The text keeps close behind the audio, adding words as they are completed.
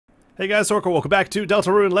Hey guys, Orca, welcome back to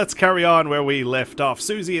Deltarune. Let's carry on where we left off.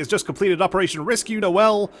 Susie has just completed Operation Rescue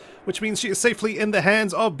Noelle, which means she is safely in the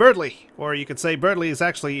hands of Birdley. Or you could say Birdley is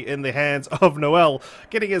actually in the hands of Noelle,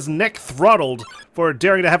 getting his neck throttled for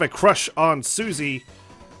daring to have a crush on Susie,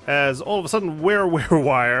 as all of a sudden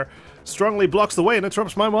Wire strongly blocks the way and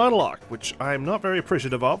interrupts my monologue, which I'm not very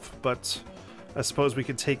appreciative of, but I suppose we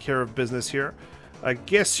can take care of business here. I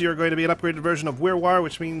guess you're going to be an upgraded version of Wire,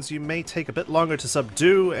 which means you may take a bit longer to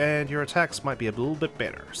subdue, and your attacks might be a little bit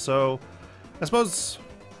better. So, I suppose,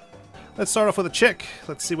 let's start off with a check.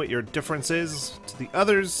 Let's see what your difference is to the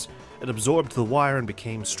others. It absorbed the wire and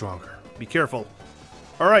became stronger. Be careful.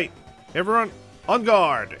 Alright, everyone, on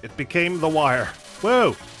guard. It became the wire.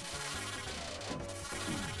 Whoa!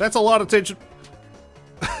 That's a lot of tension.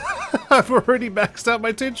 I've already maxed out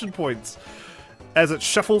my tension points. As it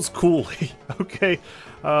shuffles coolly. Okay.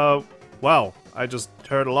 Wow. I just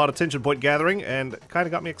heard a lot of tension point gathering and kind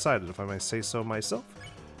of got me excited, if I may say so myself.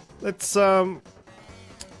 Let's start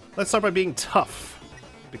by being tough,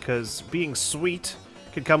 because being sweet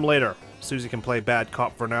can come later. Susie can play bad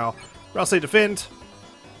cop for now. Ralsei defend.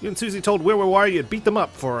 You and Susie told Wire you'd beat them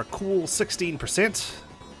up for a cool 16%.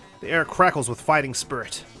 The air crackles with fighting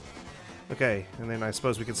spirit. Okay, and then I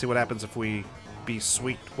suppose we can see what happens if we be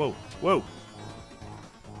sweet. Whoa. Whoa.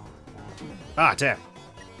 Ah, damn.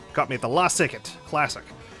 Caught me at the last second. Classic.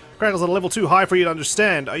 Crackle's at a level too high for you to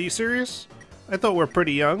understand. Are you serious? I thought we're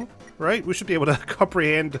pretty young, right? We should be able to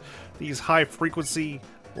comprehend these high frequency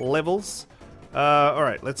levels.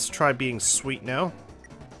 Alright, let's try being sweet now.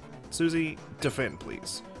 Susie, defend,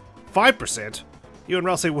 please. 5%? You and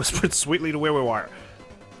Ralsei whispered sweetly to Wire.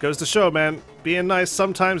 Goes to show, man, being nice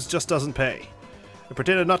sometimes just doesn't pay. I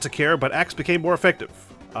pretended not to care, but acts became more effective.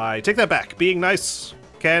 I take that back. Being nice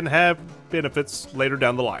can have benefits later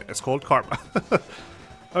down the line. It's called karma.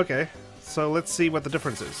 Okay, so let's see what the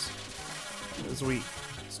difference is as we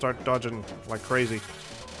start dodging like crazy.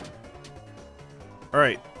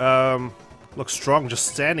 Alright, looks strong just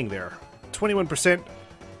standing there. 21%.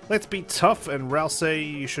 Let's be tough, and Ralsei,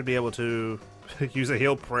 you should be able to use a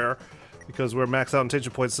heal prayer, because we're maxed out on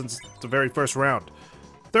tension points since the very first round.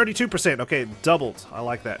 32%. Okay, doubled. I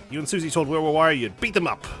like that. You and Susie told Wire you'd beat them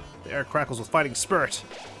up. The air crackles with fighting spirit.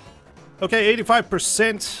 Okay,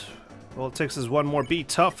 85%. All it takes is one more be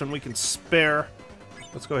tough and we can spare.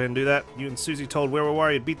 Let's go ahead and do that. You and Susie told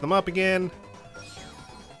Wire you'd beat them up again.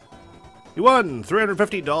 You won!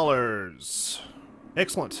 $350.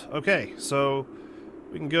 Excellent. Okay, so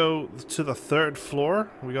we can go to the third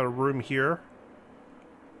floor. We got a room here.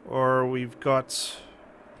 Or we've got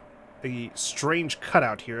a strange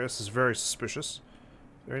cutout here. This is very suspicious. Is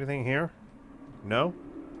there anything here? No?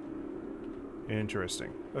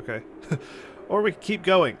 Interesting. Okay. Or we can keep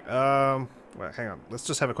going. Well, hang on. Let's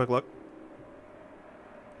just have a quick look.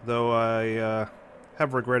 Though I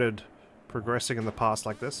have regretted progressing in the past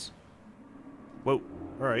like this. Whoa.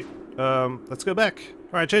 Alright. Let's go back.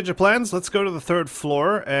 Alright, change of plans. Let's go to the third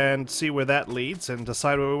floor and see where that leads and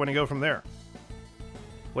decide where we want to go from there.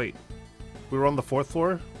 Wait. We were on the fourth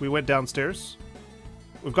floor? We went downstairs?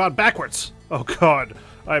 We've gone backwards! Oh god.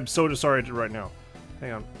 I'm so disoriented right now.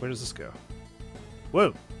 Hang on. Where does this go?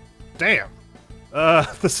 Whoa. Damn.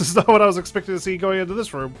 This is not what I was expecting to see going into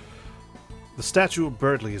this room. The statue of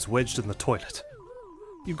Birdley is wedged in the toilet.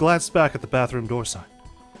 You glance back at the bathroom door sign.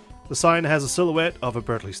 The sign has a silhouette of a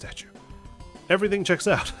Birdley statue. Everything checks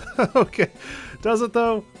out. Okay. Does it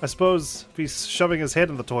though? I suppose if he's shoving his head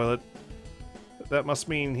in the toilet, that must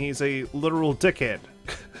mean he's a literal dickhead.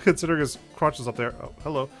 Considering his crotch is up there. Oh,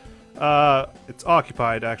 hello. It's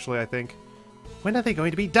occupied, actually, I think. When are they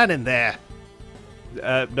going to be done in there?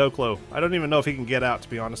 No clue. I don't even know if he can get out, to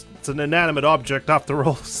be honest. It's an inanimate object, after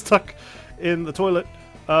all, stuck in the toilet.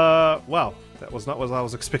 Wow. That was not what I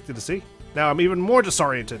was expecting to see. Now I'm even more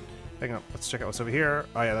disoriented. Hang on. Let's check out what's over here.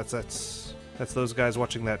 Oh yeah, that's those guys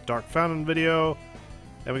watching that Dark Fountain video.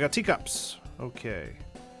 And we got teacups. Okay.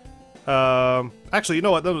 Actually, you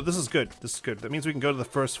know what? No, this is good. This is good. That means we can go to the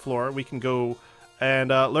first floor. We can go and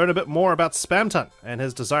learn a bit more about Spamton and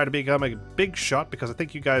his desire to become a big shot, because I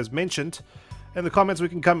think you guys mentioned in the comments we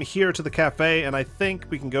can come here to the cafe, and I think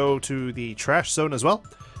we can go to the trash zone as well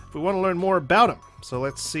if we want to learn more about him. So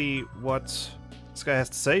let's see what this guy has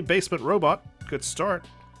to say. Basement robot. Good start.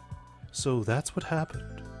 So that's what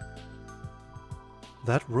happened.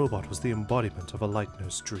 That robot was the embodiment of a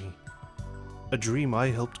Lightner's dream. A dream I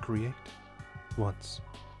helped create, once.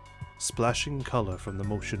 Splashing color from the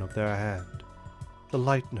motion of their hand. The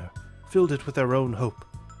Lightner filled it with their own hope,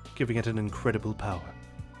 giving it an incredible power.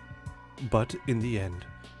 But in the end,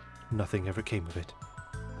 nothing ever came of it.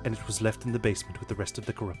 and it was left in the basement with the rest of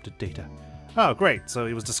the corrupted data. Oh, great. So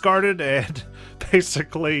he was discarded, and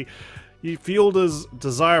basically he fueled his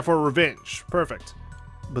desire for revenge. Perfect.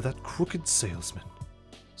 But that crooked salesman,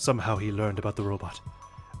 somehow he learned about the robot,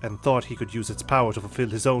 and thought he could use its power to fulfill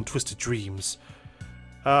his own twisted dreams.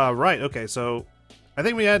 Right, okay, so I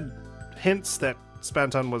think we had hints that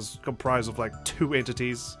Spanton was comprised of like 2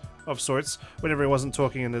 entities of sorts. Whenever he wasn't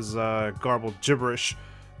talking in his garbled gibberish,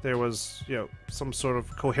 there was, you know, some sort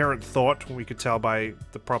of coherent thought, we could tell by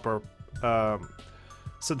the proper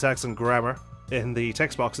syntax and grammar in the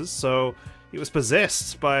text boxes. So he was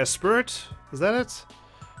possessed by a spirit? Is that it?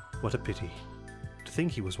 What a pity. To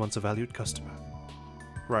think he was once a valued customer.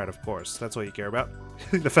 Right, of course. That's all you care about.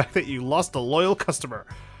 The fact that you lost a loyal customer.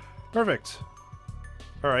 Perfect.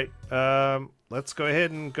 Alright, let's go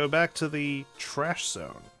ahead and go back to the trash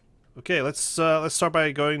zone. Okay, let's start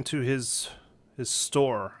by going to his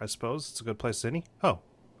store, I suppose. It's a good place, any. Oh,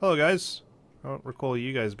 hello guys. I don't recall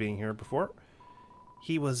you guys being here before.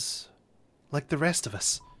 He was like the rest of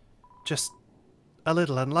us. Just a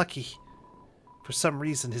little unlucky. For some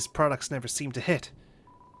reason, his products never seemed to hit.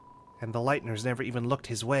 And the Lightners never even looked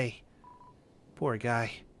his way. Poor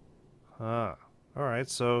guy. Ah, alright,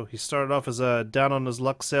 so he started off as a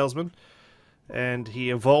down-on-his-luck salesman, and he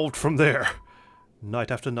evolved from there. Night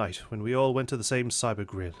after night, when we all went to the same cyber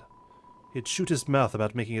grill. He'd shoot his mouth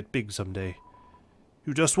about making it big someday.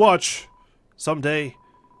 You just watch. Someday,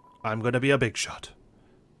 I'm gonna be a big shot.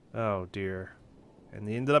 Oh dear. And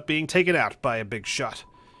he ended up being taken out by a big shot.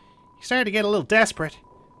 He started to get a little desperate.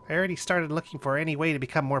 I already started looking for any way to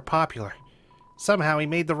become more popular. Somehow he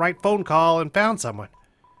made the right phone call and found someone.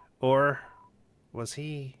 Or was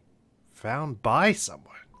he found by someone?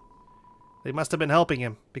 They must have been helping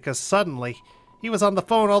him, because suddenly he was on the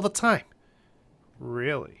phone all the time.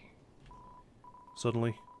 Really?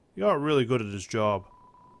 Suddenly, he got really good at his job.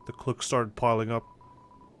 The clicks started piling up.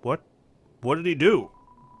 What? What did he do?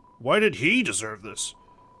 Why did he deserve this?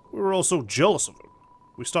 We were all so jealous of him.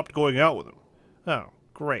 We stopped going out with him. Oh,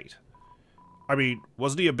 great. I mean,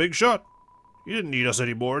 wasn't he a big shot? He didn't need us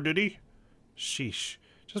anymore, did he? Sheesh.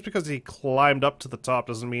 Just because he climbed up to the top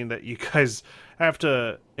doesn't mean that you guys have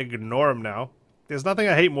to ignore him now. There's nothing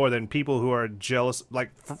I hate more than people who are jealous,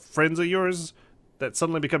 like friends of yours, that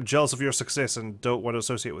suddenly become jealous of your success and don't want to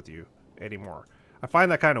associate with you anymore. I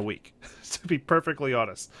find that kind of weak, to be perfectly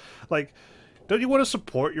honest. Like, don't you want to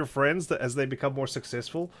support your friends that as they become more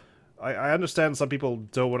successful? I understand some people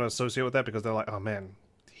don't want to associate with that because they're like, oh man,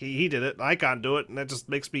 he did it, I can't do it, and that just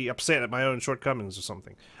makes me upset at my own shortcomings or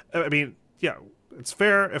something. I mean, yeah, it's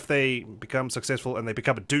fair if they become successful and they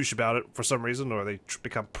become a douche about it for some reason, or they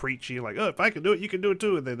become preachy, like, oh, if I can do it, you can do it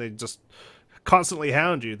too, and then they just constantly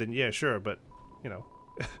hound you, then yeah, sure, but, you know,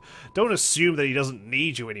 don't assume that he doesn't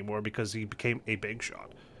need you anymore because he became a big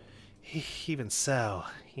shot. Even so,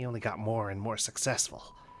 he only got more and more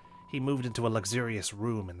successful. He moved into a luxurious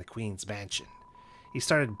room in the Queen's mansion. He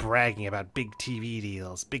started bragging about big TV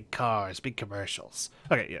deals, big cars, big commercials.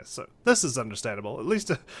 Okay, yes, so this is understandable. At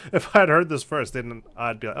least if I'd heard this first, then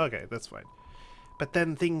I'd be like, okay, that's fine. But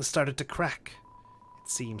then things started to crack. It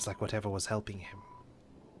seems like whatever was helping him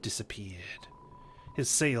disappeared. His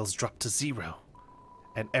sales dropped to 0,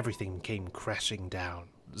 and everything came crashing down.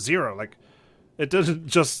 0, like, it didn't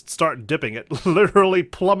just start dipping, it literally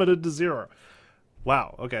plummeted to 0.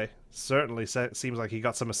 Wow, okay. Certainly seems like he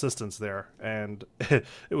got some assistance there, and it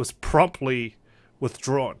was promptly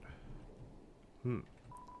withdrawn. The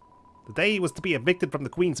day he was to be evicted from the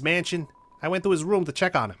Queen's mansion, I went to his room to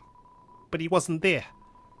check on him. But he wasn't there.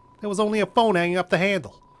 There was only a phone hanging up the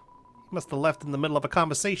handle. He must have left in the middle of a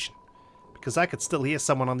conversation, because I could still hear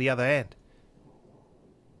someone on the other end.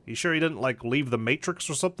 You sure he didn't, like, leave the Matrix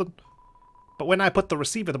or something? But when I put the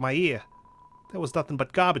receiver to my ear, there was nothing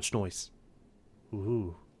but garbage noise.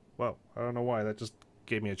 Ooh. Well, I don't know why, that just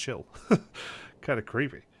gave me a chill. Kind of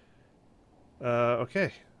creepy.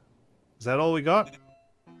 Okay. Is that all we got?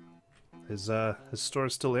 His store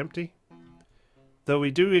is still empty? Though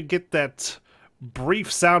we do get that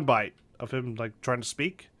brief soundbite of him, like, trying to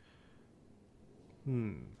speak.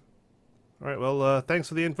 Alright, well, thanks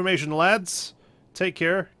for the information, lads. Take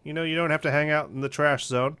care. You know, you don't have to hang out in the trash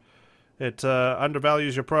zone. It,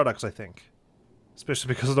 undervalues your products, I think. Especially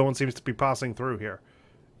because no one seems to be passing through here.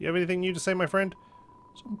 You have anything new to say, my friend?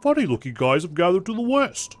 Some funny-looking guys have gathered to the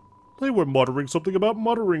west. They were muttering something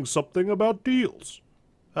about deals.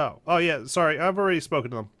 Oh yeah, sorry, I've already spoken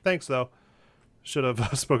to them. Thanks, though. Should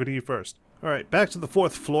have spoken to you first. Alright, back to the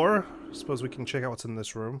 4th floor. Suppose we can check out what's in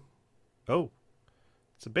this room. Oh.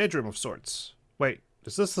 It's a bedroom of sorts. Wait,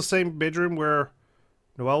 is this the same bedroom where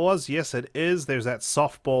Noelle was? Yes, it is. There's that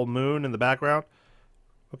softball moon in the background.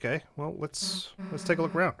 Okay, well, let's take a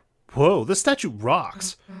look around. Whoa, this statue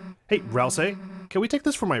rocks! Hey, Ralsei, can we take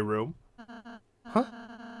this for my room?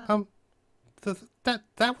 Huh?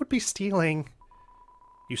 That would be stealing.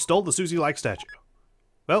 You stole the Susie-like statue.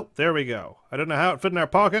 Well, there we go. I don't know how it fit in our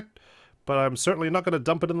pocket, but I'm certainly not going to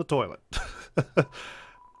dump it in the toilet.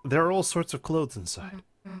 There are all sorts of clothes inside.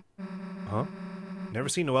 Huh? Never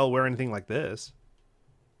seen Noelle wear anything like this.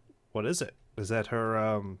 What is it? Is that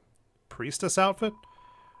her, priestess outfit?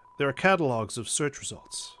 There are catalogs of search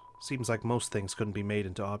results. Seems like most things couldn't be made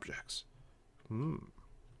into objects. From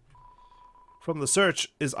the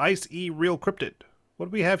search, is Ice-E real cryptid? What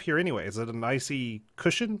do we have here anyway? Is it an Ice-E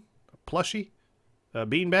cushion? A plushie? A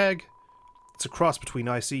beanbag? It's a cross between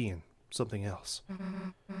Ice-E and something else.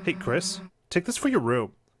 Hey, Kris, take this for your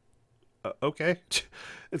room. Okay.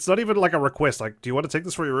 It's not even like a request, like, do you want to take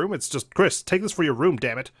this for your room? It's just, Kris, take this for your room,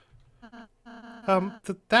 damn it.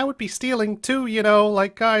 That would be stealing too, you know,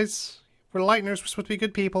 like, guys, we're Lightners, we're supposed to be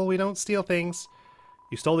good people, we don't steal things.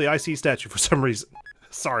 You stole the IC statue for some reason.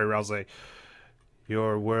 Sorry, Ralsei.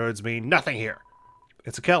 Your words mean nothing here.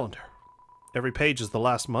 It's a calendar. Every page is the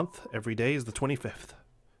last month, every day is the 25th.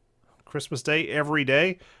 Christmas Day, every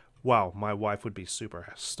day? Wow, my wife would be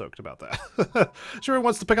super stoked about that. She really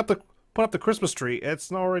wants to put up the Christmas tree.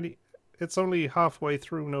 It's only halfway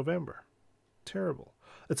through November. Terrible.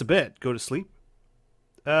 It's a bed. Go to sleep?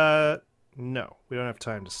 No. We don't have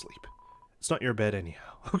time to sleep. It's not your bed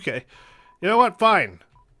anyhow. Okay. You know what? Fine.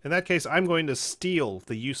 In that case, I'm going to steal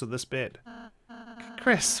the use of this bed.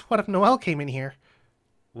 Kris, what if Noelle came in here?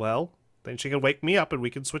 Well, then she can wake me up and we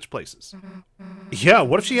can switch places. Yeah,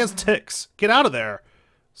 what if she has tics? Get out of there!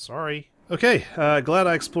 Sorry. Okay, glad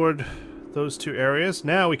I explored those two areas.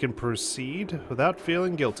 Now we can proceed without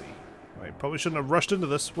feeling guilty. I probably shouldn't have rushed into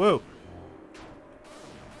this. Whoa.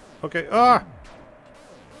 Okay,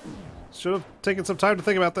 should have taken some time to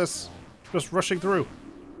think about this. Just rushing through.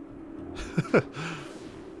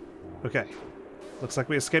 Okay. Looks like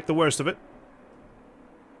we escaped the worst of it.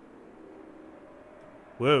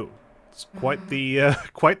 Whoa. It's quite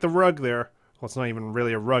the rug there. Well, it's not even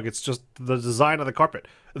really a rug, it's just the design of the carpet.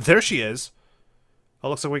 There she is! Oh,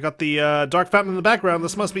 looks like we got the dark fountain in the background.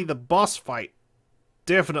 This must be the boss fight.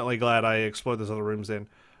 Definitely glad I explored those other rooms in.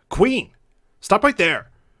 Queen! Stop right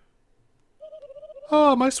there!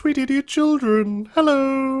 Ah, my sweet idiot children!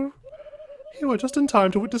 Hello! You are just in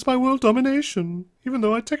time to witness my world domination. Even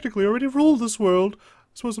though I technically already ruled this world. I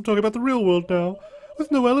suppose I'm talking about the real world now.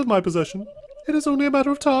 With Noelle in my possession, it is only a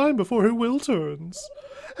matter of time before her will turns.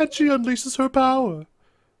 And she unleashes her power.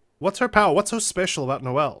 What's her power? What's so special about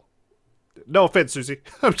Noelle? No offense, Susie.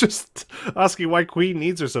 I'm just asking why Queen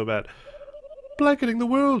needs her so bad. Blanketing the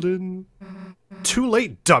world in... Too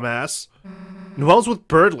late, dumbass. Noelle's with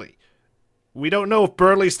Berdly. We don't know if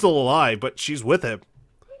Berdly's still alive, but she's with him.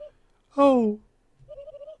 Oh.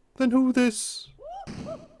 Then who this?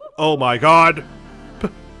 Oh my god.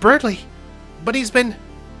 Berdly. But he's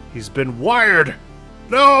been wired.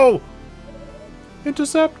 No!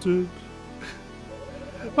 Intercepted.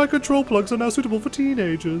 My control plugs are now suitable for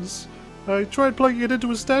teenagers. I tried plugging it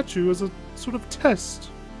into a statue as a sort of test.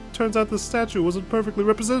 Turns out the statue wasn't perfectly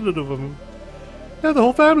representative of him. Now the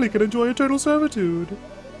whole family can enjoy eternal servitude.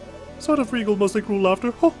 Sort of regal, mostly cruel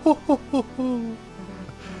laughter. Ho ho ho ho ho.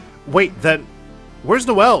 Wait, then, where's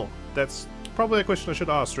Noelle? That's probably a question I should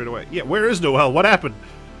ask straight away. Yeah, where is Noelle? What happened?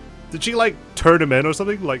 Did she, like, turn him in or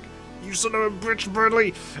something? Like, you son of a bitch,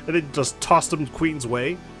 Berdly! And then just tossed him Queen's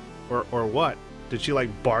way? Or what? Did she, like,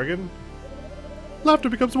 bargain? Laughter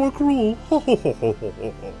becomes more cruel. Ho ho ho ho ho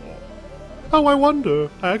ho ho. Oh, I wonder.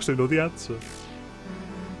 I actually know the answer.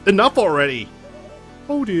 Enough already!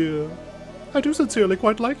 Oh dear. I do sincerely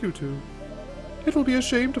quite like you two. It will be a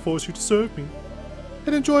shame to force you to serve me.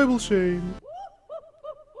 An enjoyable shame.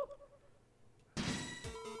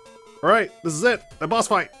 Alright, this is it. The boss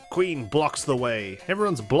fight. Queen blocks the way.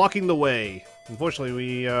 Everyone's blocking the way. Unfortunately,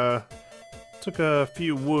 we took a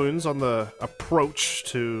few wounds on the approach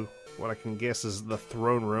to what I can guess is the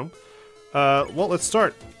throne room. Well, let's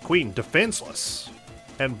start. Queen, defenseless.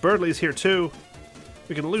 And Berdly's here too.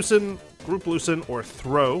 We can loosen, group loosen, or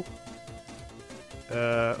throw.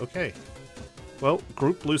 Okay. Well,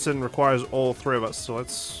 group loosen requires all three of us, so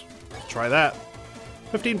let's try that.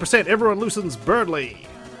 15%, everyone loosens Berdly.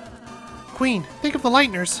 Queen, think of the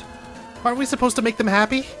Lightners. Aren't we supposed to make them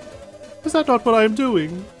happy? Is that not what I am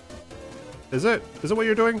doing? Is it? Is it what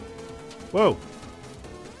you're doing? Whoa.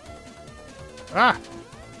 Ah!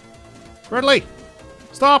 Berdly!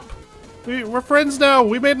 Stop! We're friends now!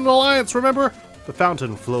 We made an alliance, remember? The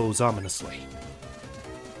fountain flows ominously.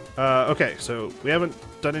 Okay, so we haven't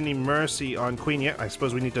done any mercy on Queen yet. I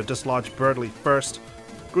suppose we need to dislodge Berdly first.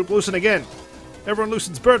 Group loosen again. Everyone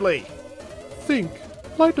loosens Birdly. Think.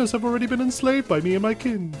 Lightners have already been enslaved by me and my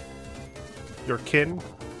kin. Your kin?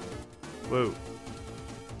 Whoa.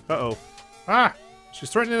 Uh-oh. Ah! She's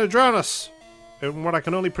threatening to drown us! In what I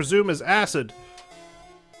can only presume is acid.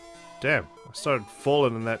 Damn. I started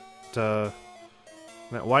falling in that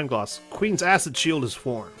wine glass. Queen's acid shield is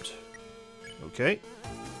formed. Okay.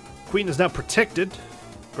 Queen is now protected.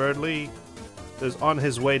 Birdly is on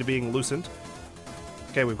his way to being loosened.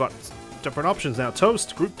 Okay, we've got different options now.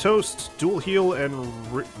 Toast, group toast, dual heal, and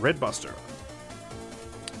red buster.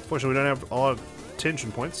 Unfortunately, we don't have a lot of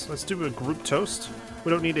tension points. Let's do a group toast.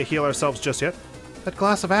 We don't need to heal ourselves just yet. That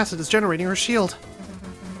glass of acid is generating her shield.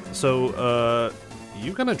 So,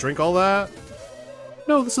 you gonna drink all that?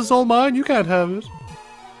 No, this is all mine. You can't have it.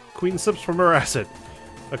 Queen sips from her acid.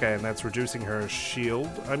 Okay, and that's reducing her shield,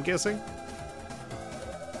 I'm guessing?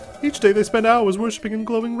 Each day they spend hours worshipping in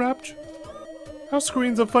glowing rapture. Our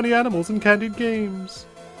screens of funny animals and candied games.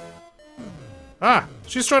 Ah!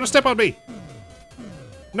 She's trying to step on me!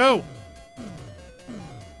 No!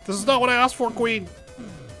 This is not what I asked for, Queen!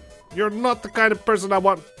 You're not the kind of person I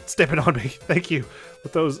want stepping on me. Thank you.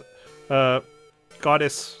 With those,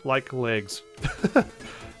 goddess-like legs.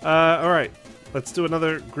 Alright. Let's do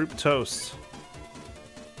another group toast.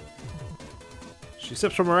 She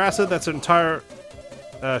sips from her acid. That's her entire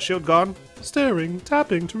shield gone. Staring,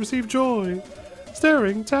 tapping to receive joy.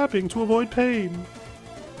 Staring, tapping to avoid pain.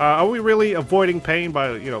 Are we really avoiding pain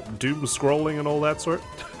by, you know, doom scrolling and all that sort?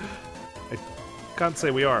 I can't say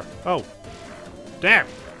we are. Oh. Damn.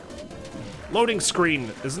 Loading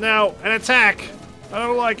screen is now an attack. I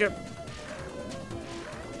don't like it.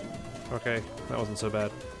 Okay, that wasn't so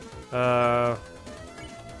bad.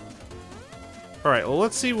 Alright, well,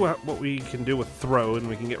 let's see what we can do with throw, and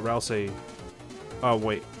we can get Ralsei. Oh,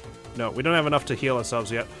 wait. No, we don't have enough to heal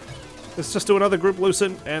ourselves yet. Let's just do another group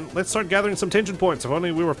loosen, and let's start gathering some tension points. If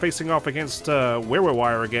only we were facing off against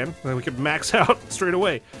Wire again, then we could max out straight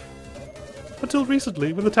away. Until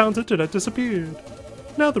recently, when the town's internet disappeared.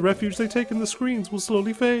 Now the refuge they take in the screens will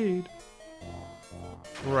slowly fade.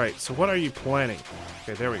 Right, so what are you planning?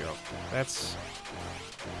 Okay, there we go. That's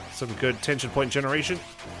some good tension point generation.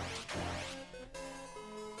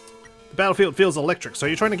 The battlefield feels electric, so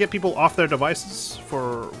you're trying to get people off their devices?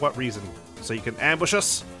 For what reason? So you can ambush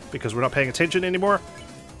us? Because we're not paying attention anymore?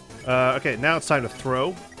 Okay, now it's time to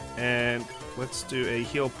throw. And let's do a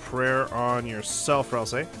heal prayer on yourself,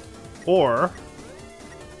 Ralsei. Or...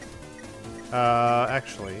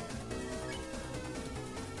 actually...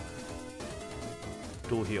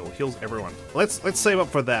 dual heal. Heals everyone. Let's save up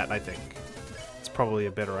for that, I think. It's probably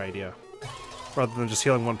a better idea. Rather than just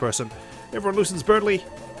healing one person. Everyone loosens Birdly.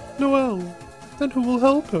 Noelle. Then who will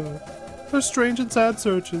help her? Her strange and sad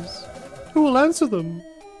searches. Who will answer them?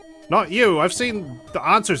 Not you. I've seen the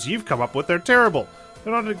answers you've come up with. They're terrible.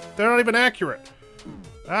 They're not even accurate.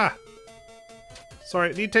 Ah.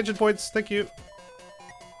 Sorry, need tension points. Thank you.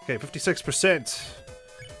 Okay, 56%.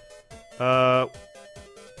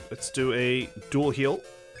 Let's do a dual heal.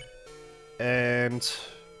 And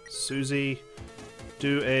Susie,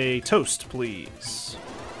 do a toast, please.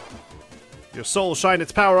 Your soul shine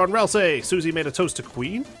its power on Ralsei. Susie made a toast to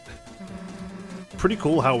Queen. Pretty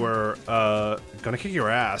cool how we're gonna kick your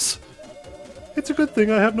ass. It's a good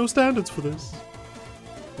thing I have no standards for this.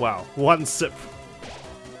 Wow, one sip.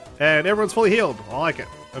 And everyone's fully healed. I like it.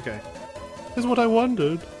 Okay. Is what I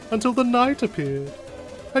wondered until the night appeared.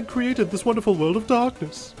 I'd created this wonderful world of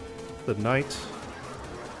darkness. The night.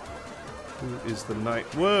 Who is the night?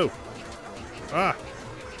 Whoa! Ah!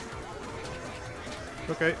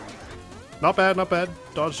 Okay. Not bad, not bad.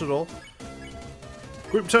 Dodged it all.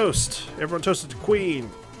 Group toast. Everyone toasted to Queen.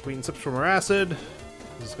 Queen sips from her acid.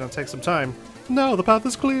 This is gonna take some time. Now the path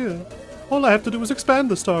is clear. All I have to do is expand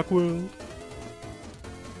this dark world.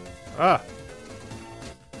 Ah.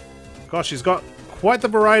 Gosh, she's got quite the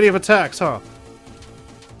variety of attacks, huh?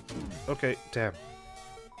 Okay, damn.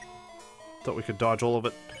 Thought we could dodge all of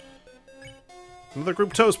it. Another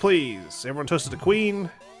group toast, please. Everyone toasted to Queen.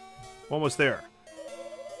 Almost there.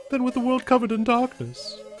 Then with the world covered in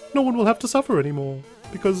darkness, no one will have to suffer anymore,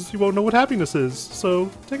 because you won't know what happiness is,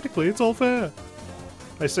 so technically it's all fair.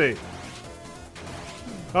 I see.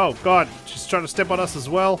 Oh god, she's trying to step on us as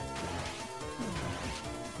well.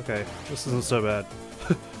 Okay, this isn't so bad.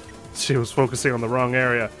 She was focusing on the wrong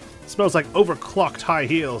area. It smells like overclocked high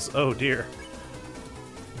heels. Oh dear.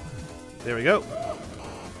 There we go.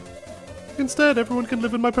 Instead, everyone can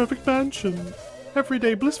live in my perfect mansion. Every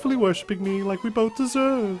day blissfully worshipping me like we both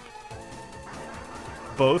deserve.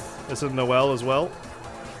 Both? As in Noelle as well?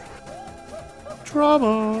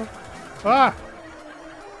 Drama. Ah!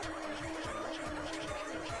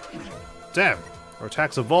 Damn. Our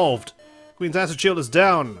attack's evolved. Queen's acid shield is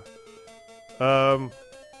down.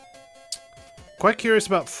 Quite curious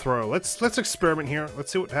about throw. Let's experiment here.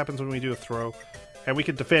 Let's see what happens when we do a throw. And we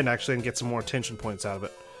can defend, actually, and get some more attention points out of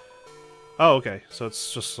it. Oh, okay. So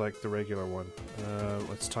it's just like the regular one.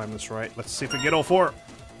 Let's time this right. Let's see if we can get all 4.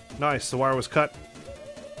 Nice. The wire was cut.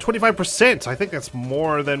 25%! I think that's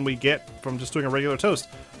more than we get from just doing a regular toast.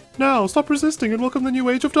 Now, stop resisting and welcome the new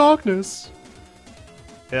age of darkness.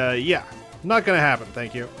 Yeah. Not gonna happen,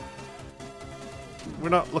 thank you. We're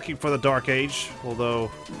not looking for the Dark Age, although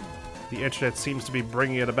the internet seems to be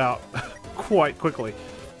bringing it about quite quickly.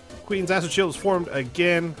 Queen's acid shield is formed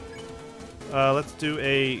again. Let's do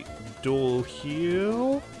a dual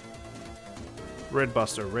heal. Red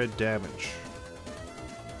Buster, red damage.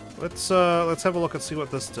 Let's have a look and see what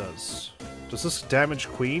this does. Does this damage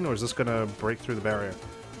Queen, or is this gonna break through the barrier?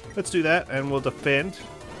 Let's do that, and we'll defend.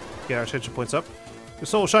 Get our attention points up. Your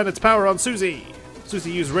soul shine its power on Susie!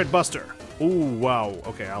 Susie used Red Buster. Ooh, wow.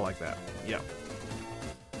 Okay, I like that. Yeah.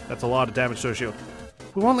 That's a lot of damage to a shield.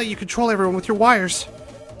 We won't let you control everyone with your wires.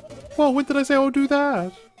 Well, when did I say I would do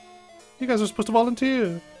that? You guys are supposed to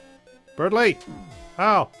volunteer. Birdley!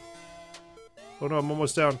 Ow! Oh no, I'm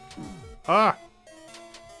almost down. Ah!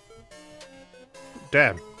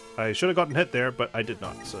 Damn. I should have gotten hit there, but I did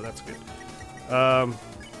not, so that's good. I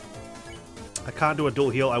can't do a dual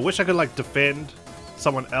heal. I wish I could, like, defend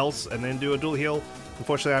someone else and then do a dual heal.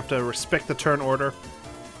 Unfortunately, I have to respect the turn order.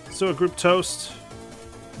 Let's do a group toast.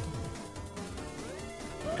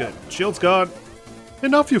 Good. Shield's gone.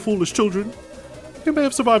 Enough, you foolish children. You may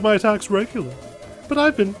have survived my attacks regular, but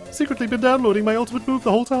I've secretly been downloading my ultimate move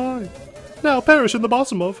the whole time. Now perish in the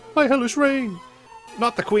bosom of my hellish reign.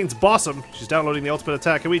 Not the Queen's bosom. She's downloading the ultimate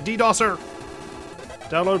attack. Can we DDoS her?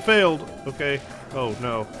 Download failed. Okay. Oh,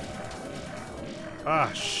 no.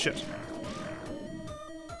 Ah, shit.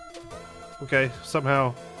 Okay,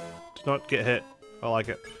 somehow did not get hit. I like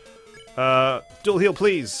it. Dual heal,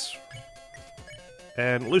 please.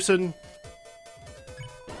 And loosen.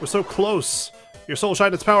 We're so close. Your soul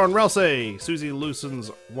shine its power on Ralsei. Susie loosens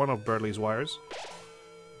one of Birdley's wires.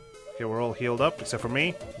 Okay, we're all healed up, except for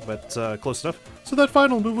me, but close enough. So that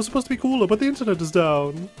final move was supposed to be cooler, but the internet is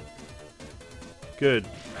down. Good.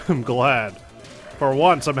 I'm glad. For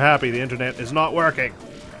once, I'm happy the internet is not working.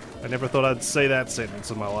 I never thought I'd say that sentence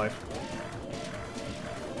in my life.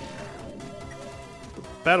 The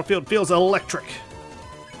battlefield feels electric.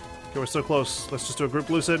 Okay, we're so close. Let's just do a group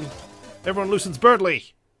loosen. Everyone loosens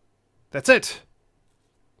Birdley. That's it.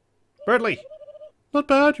 Birdley. Not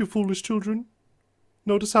bad, you foolish children.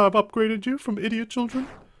 Notice how I've upgraded you from idiot children?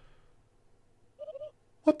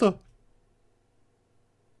 What the?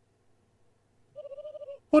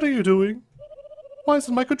 What are you doing? Why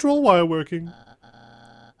isn't my control wire working?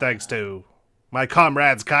 Thanks to my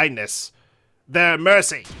comrades' kindness, their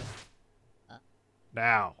mercy.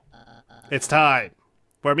 Now, it's time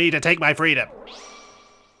for me to take my freedom.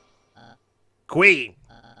 Queen,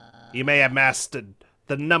 you may have mastered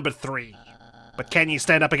the number 3, but can you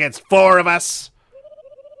stand up against 4 of us?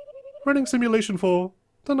 Running simulation for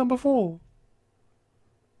the number 4.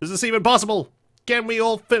 Is this even possible? Can we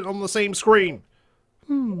all fit on the same screen?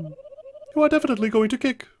 You are definitely going to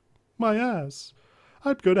kick my ass.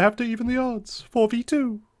 I'm going to have to even the odds.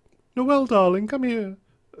 4v2. Noelle, darling, come here.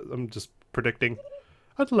 I'm just predicting.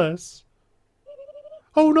 Unless...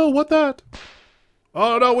 Oh no, what that?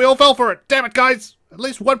 Oh no, we all fell for it! Damn it, guys! At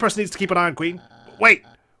least one person needs to keep an eye on Queen. Wait!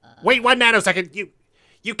 Wait 1 nanosecond!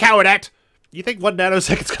 You coward! You think 1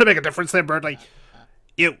 nanosecond's gonna make a difference there, Birdley?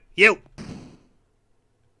 You!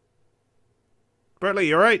 Birdley,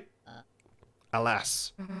 you alright?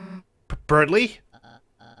 Alas. Birdley?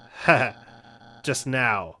 Haha. Just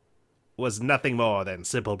now was nothing more than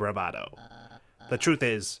simple bravado. The truth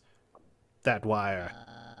is, that wire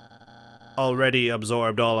already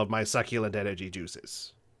absorbed all of my succulent energy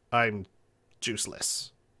juices. I'm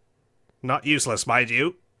juiceless. Not useless, mind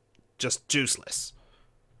you. Just juiceless.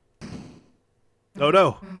 Oh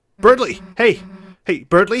no. Birdley! Hey! Hey,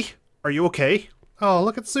 Birdley! Are you okay? Oh,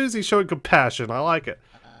 look at Susie showing compassion. I like it.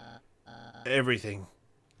 Everything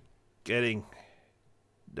getting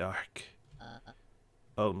dark.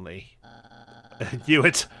 Only. Knew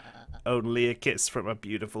it. Only a kiss from a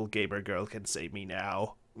beautiful gamer girl can save me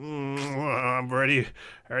now. I'm ready.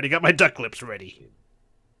 I already got my duck lips ready.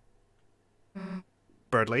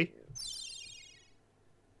 Birdley?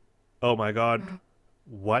 Oh my god.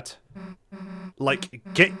 What? Like,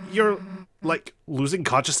 you're, like, losing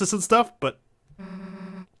consciousness and stuff, but...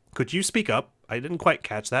 Could you speak up? I didn't quite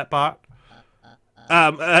catch that part.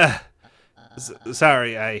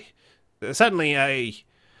 Sorry,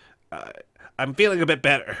 I'm feeling a bit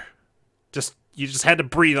better. You just had to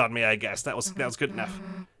breathe on me, I guess. That was good enough.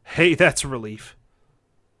 Hey, that's a relief.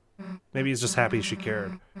 Maybe he's just happy she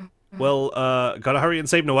cared. Well, gotta hurry and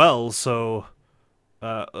save Noelle, so...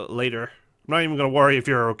 later. I'm not even gonna worry if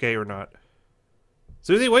you're okay or not.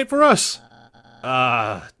 Susie, wait for us!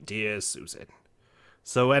 Ah, dear Susan.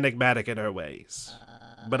 So enigmatic in her ways.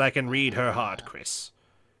 But I can read her heart, Kris.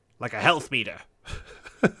 Like a health meter.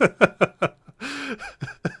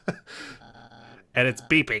 And it's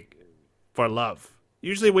beeping. For love.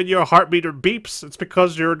 Usually when your heart meter beeps, it's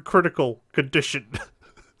because you're in critical condition.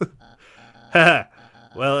 Haha.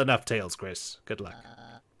 Well, enough tales, Kris. Good luck.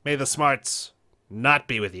 May the smarts not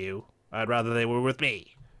be with you. I'd rather they were with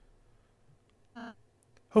me.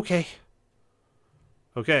 Okay.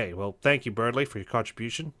 Okay, well, thank you, Birdley, for your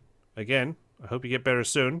contribution. Again, I hope you get better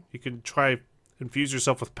soon. You can try infuse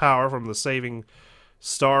yourself with power from the saving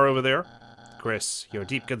star over there. Kris, your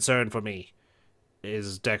deep concern for me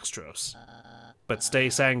is dexterous. But stay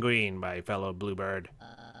sanguine, my fellow bluebird.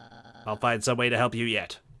 I'll find some way to help you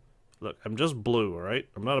yet. Look, I'm just blue, alright?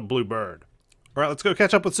 I'm not a blue bird. Alright, let's go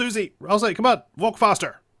catch up with Susie. Ralsei, come on, walk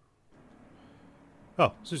faster.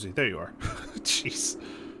 Oh, Susie, there you are. Jeez.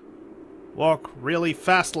 Walk really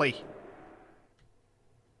fastly.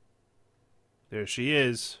 There she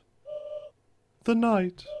is. The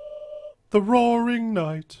night. The roaring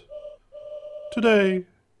night. Today,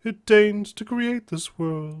 it deigned to create this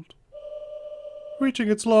world, reaching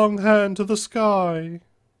its long hand to the sky.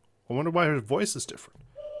 I wonder why her voice is different.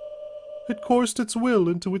 It coursed its will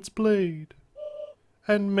into its blade,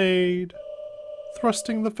 and made,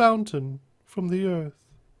 thrusting the fountain from the earth.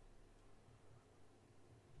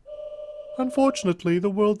 Unfortunately, the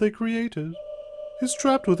world they created is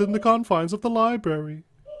trapped within the confines of the library.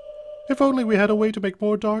 If only we had a way to make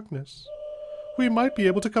more darkness, we might be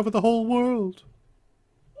able to cover the whole world.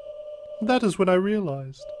 That is when I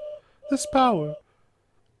realized, this power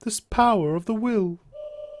of the will,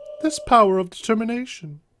 this power of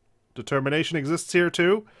determination. Determination exists here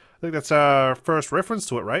too? I think that's our first reference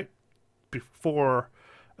to it, right? Before,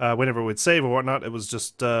 whenever we'd save or whatnot, it was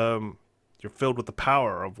just, you're filled with the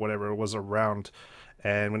power of whatever was around.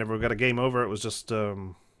 And whenever we got a game over, it was just,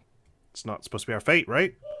 it's not supposed to be our fate,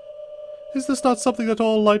 right? Is this not something that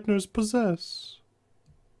all Lightners possess?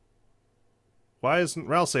 Why isn't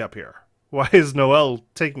Ralsei up here? Why is Noelle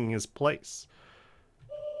taking his place?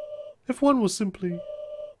 If one was simply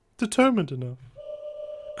determined enough,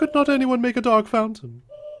 could not anyone make a dark fountain?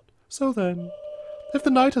 So then, if the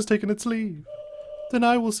night has taken its leave, then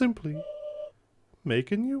I will simply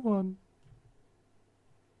make a new one.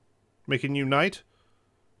 Make a new night?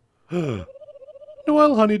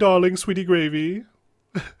 Noelle, honey darling, sweetie gravy.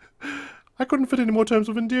 I couldn't fit any more terms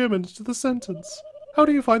of endearment to the sentence. How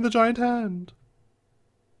do you find the giant hand?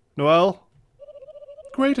 Noelle?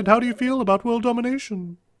 Great, and how do you feel about world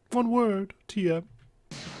domination? One word, TM.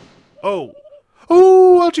 Oh!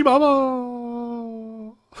 Oh, Ouchie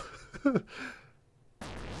Mama!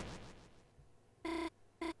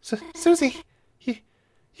 Susie,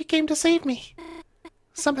 you came to save me.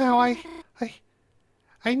 Somehow I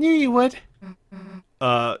knew you would.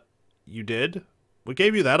 You did? We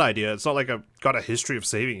gave you that idea. It's not like I've got a history of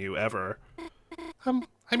saving you, ever.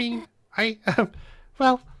 I mean,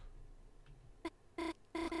 well...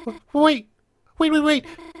 Wait!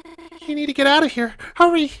 You need to get out of here.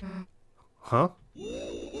 Hurry! Huh?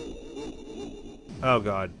 Oh,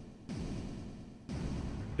 God.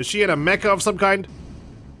 Is she in a mecha of some kind?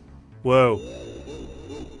 Whoa.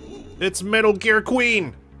 It's Metal Gear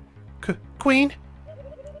Queen! Queen?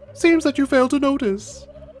 Seems that you failed to notice.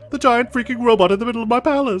 The giant freaking robot in the middle of my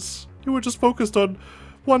palace. You were just focused on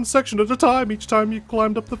one section at a time each time you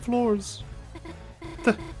climbed up the floors.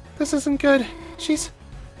 This isn't good. She's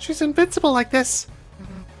invincible like this.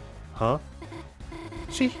 Huh?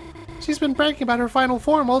 She's been bragging about her final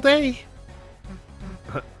form all day.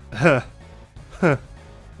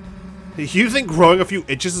 You think growing a few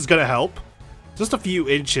inches is gonna help? Just a few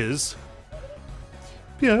inches.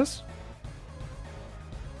 Yes.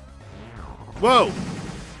 Whoa!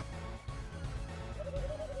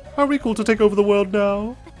 Are we cool to take over the world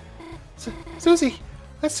now? Susie,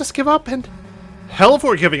 let's just give up and... Hell if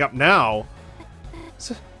we're giving up now!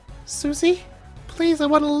 Susie? Please, I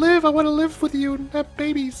want to live. I want to live with you and have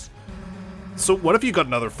babies. So what if you got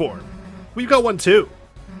another form? We've got one too.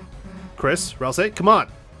 Kris, Ralsei, come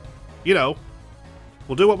on. You know,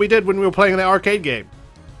 we'll do what we did when we were playing the arcade game.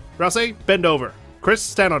 Ralsei, bend over. Kris,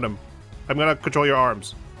 stand on him. I'm gonna control your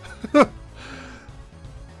arms.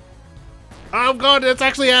 Oh God, it's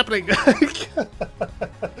actually happening!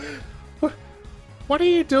 What are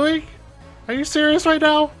you doing? Are you serious right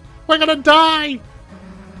now? We're gonna die!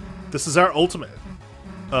 This is our ultimate.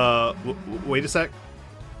 Wait a sec.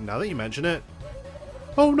 Now that you mention it.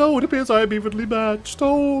 Oh no, it appears I am evenly matched.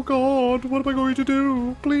 Oh god, what am I going to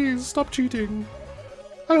do? Please, stop cheating.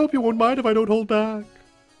 I hope you won't mind if I don't hold back.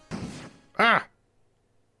 Ah!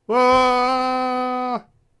 Whoa!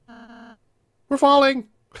 We're falling!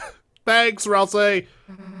 Thanks, Ralsei!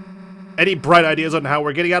 Any bright ideas on how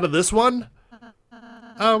we're getting out of this one?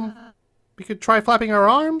 We could try flapping our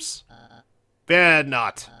arms? Fear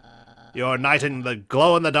not. Your knight in the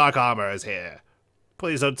glow-in-the-dark armor is here.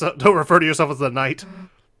 Please don't refer to yourself as the knight.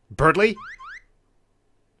 Birdly?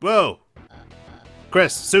 Whoa!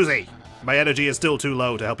 Kris, Susie, my energy is still too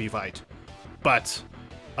low to help you fight. But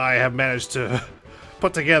I have managed to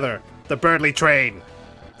put together the Birdly train.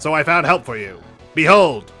 So I found help for you.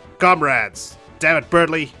 Behold, comrades. Damn it,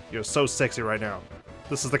 Birdly, you're so sexy right now.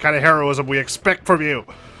 This is the kind of heroism we expect from you.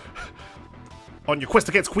 On your quest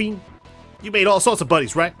against Queen, you made all sorts of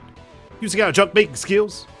buddies, right? Using our junk-making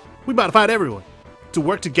skills, we modified everyone to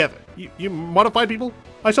work together. You modified people?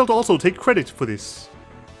 I shall also take credit for this.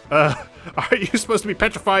 Are you supposed to be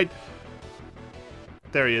petrified?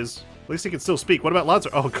 There he is. At least he can still speak. What about Lancer?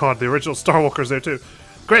 Oh god, the original Starwalker's there too.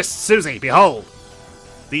 Kris, Susie, behold!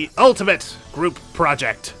 The ultimate group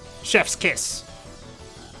project. Chef's Kiss.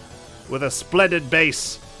 With a splendid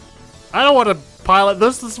base. I don't want to pilot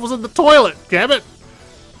this. This was in the toilet, damn it!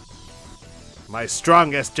 My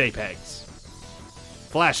strongest JPEGs.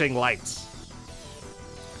 Flashing lights.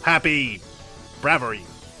 Happy bravery.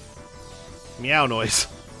 Meow noise.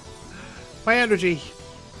 My energy.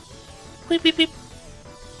 Weep, weep, weep.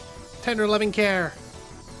 Tender loving care.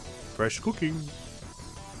 Fresh cooking.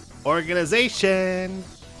 Organization.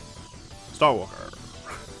 Starwalker.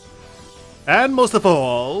 And most of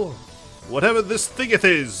all, whatever this thingeth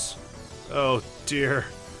is. Oh dear.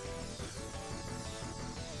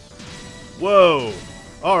 Whoa.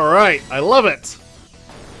 Alright, I love it.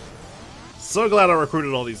 So glad I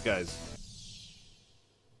recruited all these guys.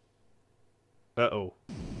 Uh-oh.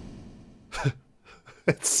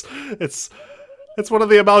 it's one of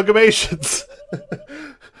the amalgamations.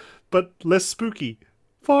 But less spooky.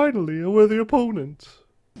 Finally, a worthy opponent.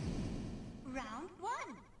 Round 1.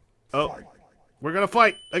 Oh, we're gonna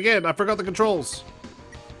fight again. I forgot the controls.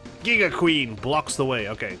 Giga Queen blocks the way.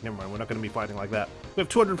 Okay, never mind. We're not gonna be fighting like that. We have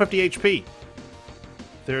 250 HP.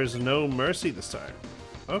 There's no mercy this time.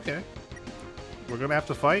 Okay, we're gonna have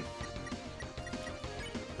to fight.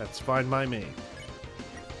 That's fine by me.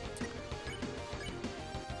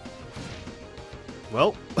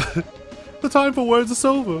 Well, The time for words is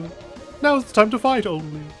over. Now is the time to fight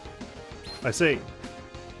only. I see.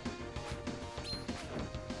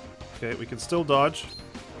 Okay, we can still dodge.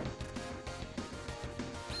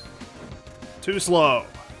 Too slow.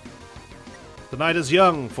 The night is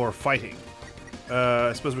young for fighting.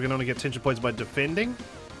 I suppose we can only get tension points by defending.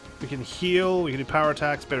 We can heal, we can do power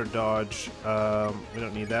attacks, better dodge. We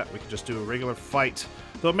don't need that. We can just do a regular fight.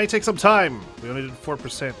 Though it may take some time. We only did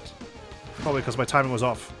 4%. Probably because my timing was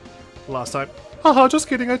off last time. Haha, just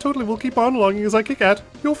kidding. I totally will keep on longing as I kick at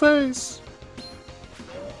your face.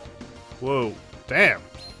 Whoa. Damn.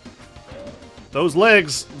 Those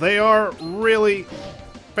legs, they are really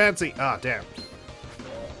fancy. Ah, damn.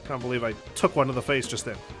 Can't believe I took one to the face just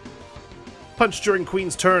then. Punch during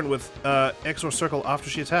Queen's turn with X or circle after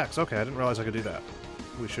she attacks. Okay, I didn't realize I could do that.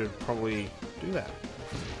 We should probably do that.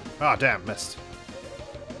 Ah, damn, missed.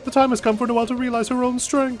 The time has come for Noelle to realize her own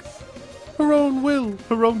strength, her own will,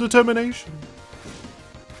 her own determination.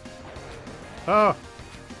 Oh.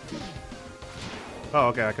 Oh,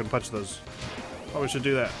 okay, I can punch those. Probably should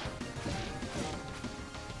do that.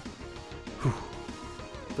 Whew.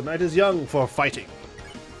 The night is young for fighting.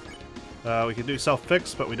 We can do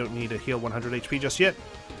self-fix, but we don't need to heal 100 HP just yet.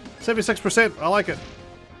 76%, I like it.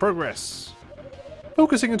 Progress.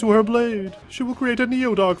 Focusing into her blade, she will create a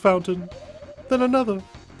Neo-Dog fountain. Then another,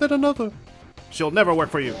 then another. She'll never work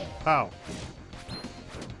for you. How?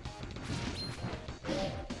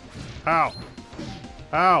 How?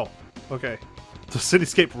 How? Okay. The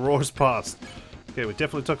cityscape roars past. Okay, we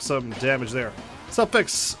definitely took some damage there.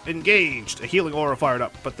 Self-fix engaged. A healing aura fired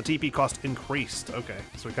up, but the TP cost increased. Okay,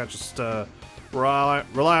 so we can't just rely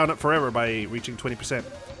on it forever by reaching 20%.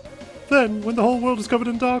 Then, when the whole world is covered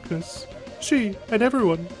in darkness, she and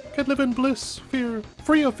everyone can live in bliss,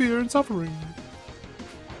 free of fear and suffering.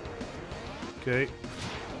 Okay.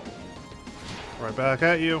 Right back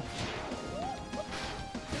at you.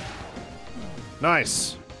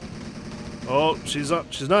 Nice. Oh, she's up.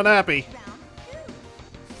 She's not happy.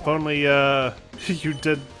 If only you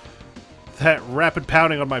did that rapid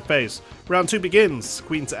pounding on my face. Round 2 begins.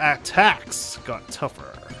 Queen's attacks got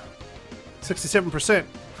tougher. 67%.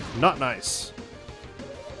 Not nice.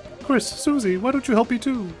 Kris, Susie, why don't you help me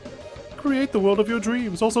too? Create the world of your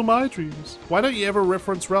dreams, also my dreams. Why don't you ever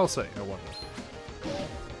reference Ralsei, I wonder?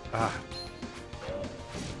 Ah.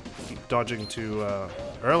 Keep dodging too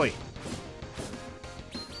early.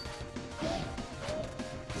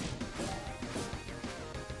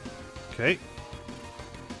 Okay.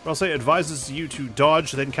 Ralsei advises you to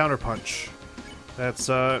dodge, then counterpunch. That's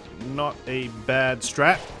not a bad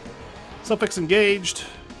strat. Suffix engaged.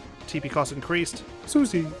 TP cost increased.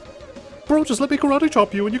 Susie, bro, just let me karate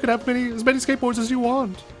chop you and you can have as many skateboards as you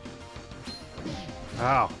want.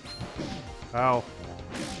 Ow. Ow.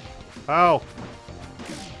 Ow.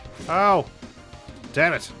 Ow.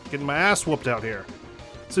 Damn it. Getting my ass whooped out here.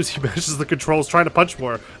 Susie mashes the controls trying to punch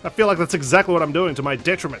more. I feel like that's exactly what I'm doing to my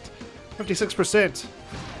detriment. 56%.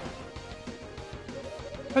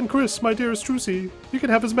 And Kris, my dearest Susie, you can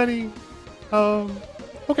have as many...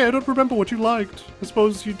 Okay, I don't remember what you liked. I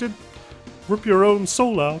suppose you did rip your own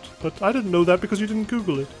soul out, but I didn't know that because you didn't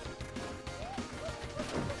Google it.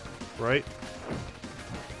 Right?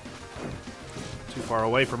 Too far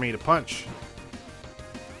away for me to punch.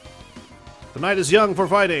 The night is young for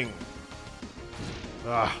fighting.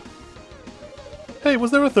 Ah. Hey,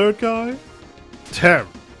 was there a third guy? Damn.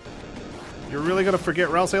 You're really gonna forget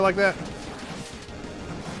Ralsei like that?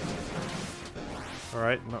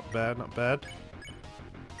 Alright, not bad, not bad.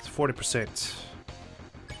 It's 40%.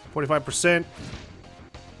 45%.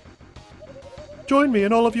 Join me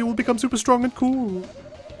and all of you will become super strong and cool.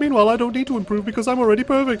 Meanwhile, I don't need to improve because I'm already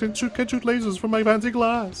perfect and can shoot lasers from my fancy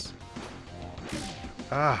glass.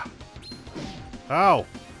 Ah. Ow.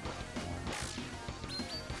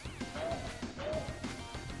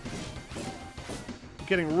 I'm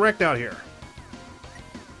getting wrecked out here.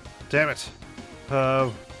 Damn it.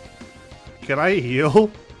 Can I heal?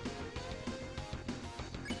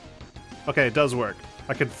 Okay, it does work.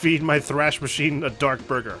 I can feed my thrash machine a dark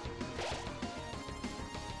burger.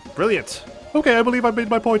 Brilliant. Okay, I believe I've made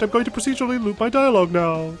my point. I'm going to procedurally loop my dialogue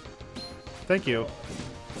now. Thank you.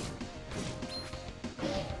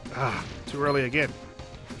 Ah, too early again.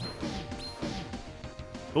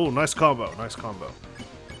 Oh, nice combo, nice combo.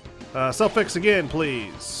 Self-fix again,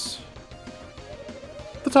 please.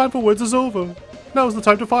 The time for words is over. Now is the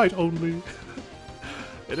time to fight, only.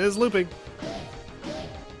 It is looping.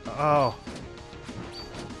 Oh.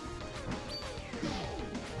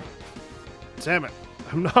 Damn it.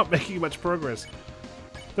 I'm not making much progress.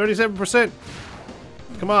 37%.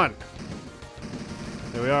 Come on.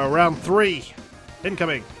 There we are, round 3.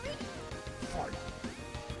 Incoming.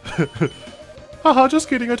 Haha, just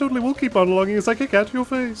kidding. I totally will keep on logging as I kick at your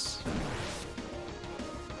face.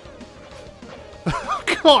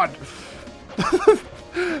 God!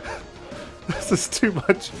 This is too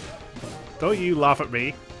much. Don't you laugh at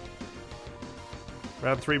me.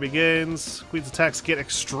 Round 3 begins. Queen's attacks get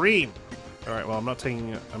extreme. Alright, well I'm not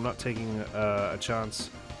taking a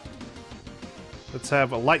chance. Let's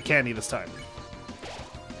have a light candy this time.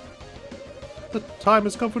 The time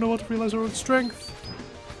has come for Noelle to realize her own strength.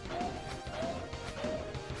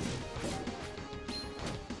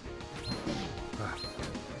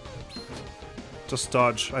 Just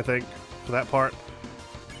dodge, I think, for that part.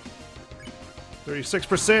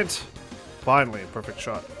 36%. Finally, a perfect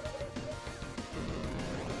shot.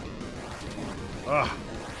 Ah.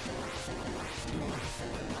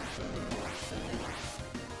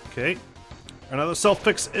 Okay. Another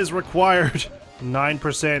self-fix is required.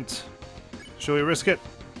 9%. Shall we risk it?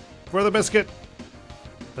 For the biscuit.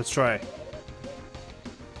 Let's try.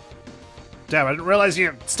 Damn, I didn't realize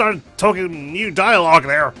you started talking new dialogue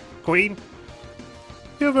there, Queen.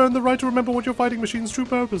 You have earned the right to remember what your fighting machine's true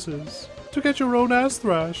purpose is. To get your own ass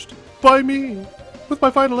thrashed. By me. With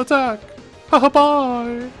my final attack. Haha,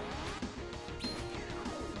 bye.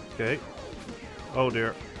 Okay. Oh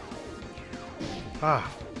dear.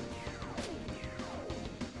 Ah.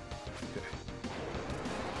 Okay.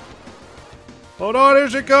 Hold on, here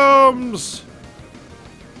she comes!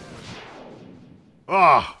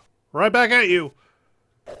 Ah. Right back at you.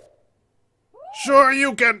 Sure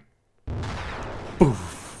you can.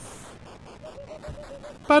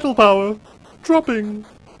 Battle power. Dropping.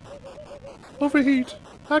 Overheat.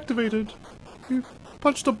 Activated. You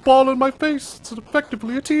punched a ball in my face. It's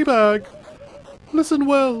effectively a teabag. Listen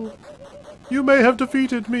well. You may have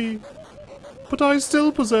defeated me, but I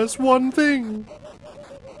still possess one thing.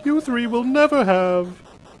 You three will never have.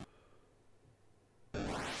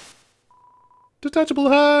 Detachable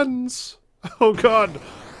hands. Oh god.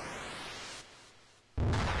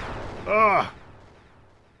 Ah.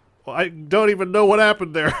 Well, I don't even know what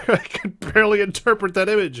happened there. I can barely interpret that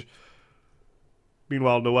image.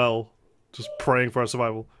 Meanwhile, Noelle Just praying for our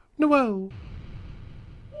survival. Noelle.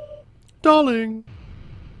 Darling.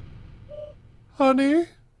 Honey.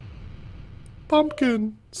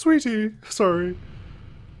 Pumpkin. Sweetie. Sorry.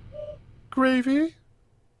 Gravy.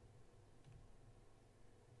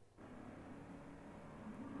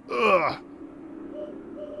 Ugh.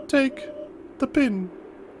 Take the pin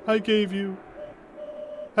I gave you.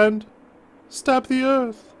 And stab the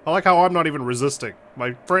earth. I like how I'm not even resisting.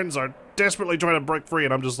 My friends are desperately trying to break free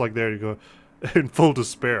and I'm just like, there you go. In full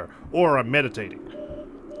despair. Or I'm meditating.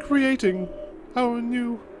 Creating our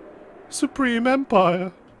new supreme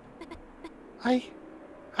empire.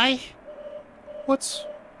 What's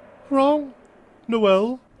wrong,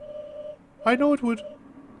 Noelle? I know it would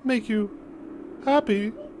make you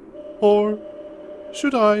happy. Or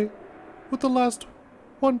should I, with the last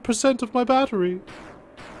 1% of my battery,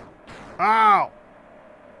 Ow!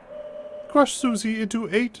 crush Susie into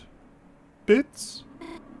 8 bits?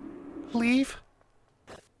 Leave?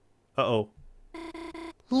 Uh-oh.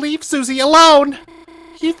 Leave Susie alone!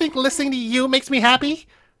 You think listening to you makes me happy?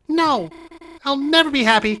 No! I'll never be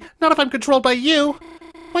happy, not if I'm controlled by you!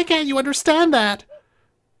 Why can't you understand that?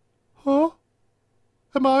 Huh?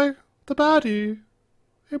 Am I the baddie?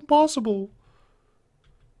 Impossible.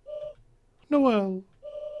 Noelle,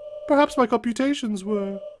 perhaps my computations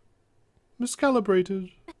were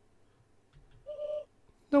miscalibrated.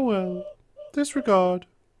 Noelle, disregard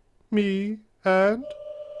me and,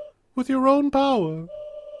 with your own power,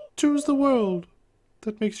 choose the world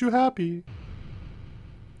that makes you happy.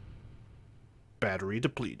 Battery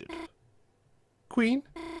depleted. Queen?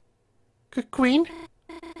 Queen?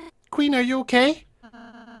 Queen, are you okay?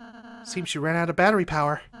 Seems she ran out of battery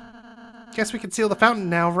power. Guess we can seal the fountain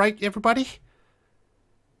now, right, everybody?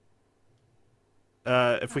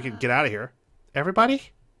 If we could get out of here. Everybody?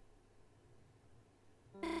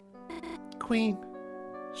 Queen,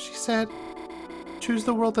 she said, choose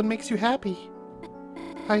the world that makes you happy.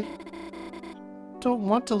 I don't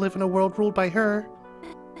want to live in a world ruled by her.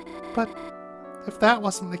 But if that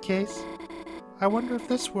wasn't the case, I wonder if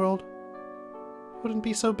this world wouldn't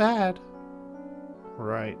be so bad.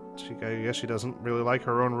 Right. I guess she doesn't really like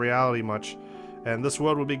her own reality much. And this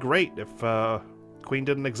world would be great if Queen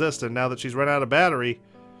didn't exist, and now that she's run out of battery,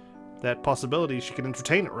 that possibility, she can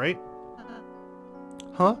entertain it, right?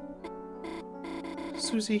 Huh?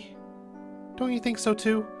 Susie, don't you think so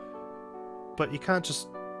too? But you can't just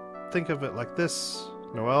think of it like this,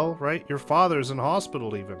 Noelle, right? Your father's in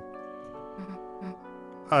hospital even.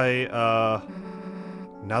 Now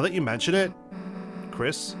that you mention it,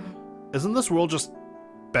 Kris, isn't this world just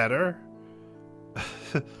better?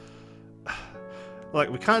 Like,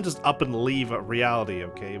 we can't just up and leave reality,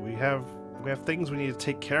 okay? We have things we need to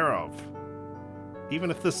take care of. Even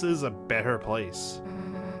if this is a better place.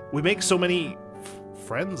 We make so many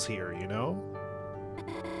friends here, you know?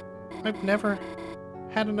 I've never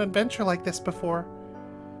had an adventure like this before.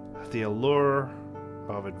 The allure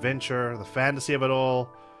of adventure, the fantasy of it all.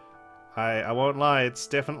 I won't lie, it's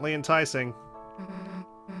definitely enticing.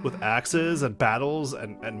 With axes and battles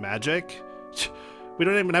and magic. We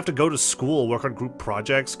don't even have to go to school, work on group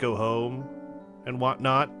projects, go home, and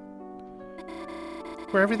whatnot.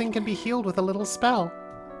 Where everything can be healed with a little spell.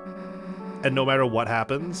 And no matter what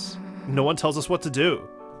happens, no one tells us what to do.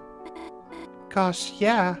 Gosh,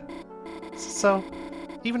 yeah. So,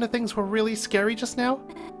 even if things were really scary just now,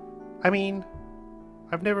 I mean,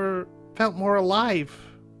 I've never felt more alive.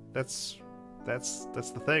 That's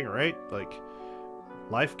the thing, right? Like,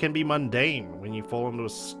 life can be mundane when you fall into a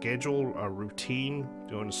schedule, a routine,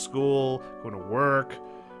 going to school, going to work.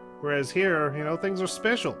 Whereas here, you know, things are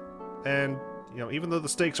special. And, you know, even though the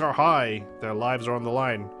stakes are high, their lives are on the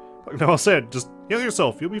line. Like Noelle said, just heal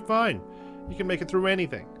yourself, you'll be fine. You can make it through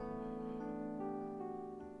anything.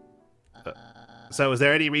 So is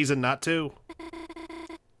there any reason not to?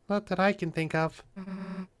 Not that I can think of.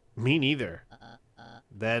 Me neither.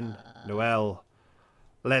 Then, Noelle,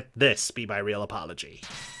 let this be my real apology.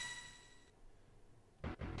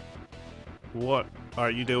 What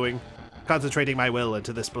are you doing? Concentrating my will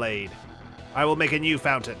into this blade. I will make a new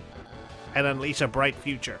fountain and unleash a bright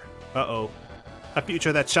future. Uh-oh. A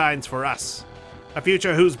future that shines for us. A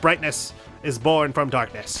future whose brightness is born from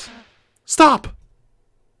darkness. Stop!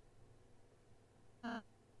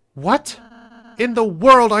 What in the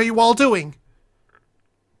world are you all doing?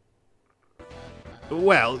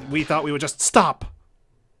 Well, we thought we would just Stop!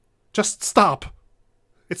 Just stop.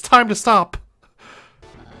 It's time to stop.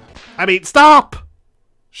 I mean, stop!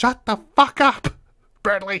 Shut the fuck up!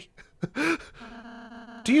 Bradley!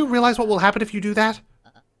 Do you realize what will happen if you do that?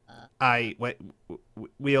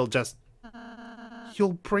 We'll just...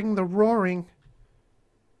 You'll bring the roaring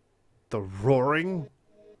The roaring?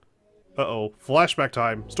 Uh-oh. Flashback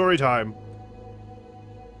time. Story time.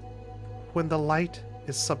 When the light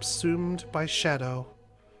is subsumed by shadow.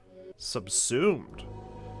 Subsumed?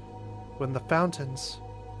 When the fountains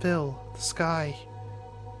fill the sky.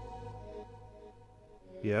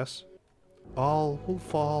 Yes? All will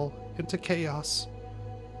fall into chaos.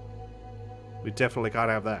 We definitely can't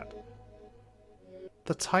have that.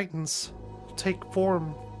 The Titans take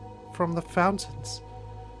form from the fountains.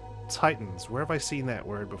 Titans. Where have I seen that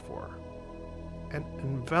word before? And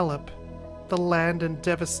envelop the land in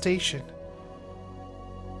devastation.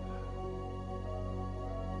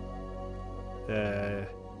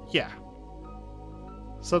 Yeah.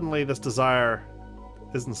 Suddenly this desire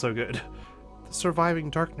isn't so good. The surviving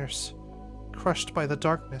Darkners, crushed by the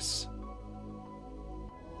darkness,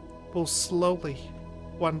 will slowly,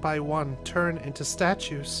 one by one, turn into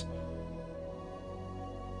statues,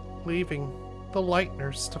 leaving the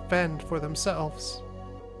Lightners to fend for themselves.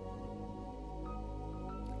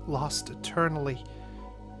 Lost eternally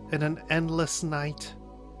in an endless night.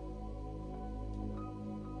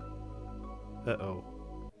 Uh-oh.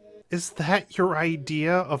 Is that your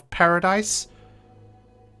idea of paradise?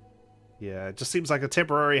 Yeah, it just seems like a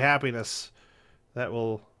temporary happiness that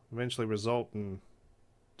will eventually result in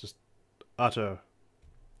just utter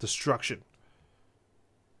destruction.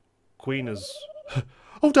 Queen is...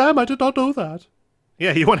 Oh damn, I did not know that.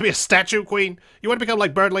 Yeah, you want to be a statue, Queen? You want to become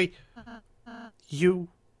like Birdley? You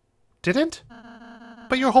didn't?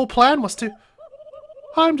 But your whole plan was to...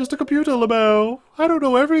 I'm just a computer, Lamau. I don't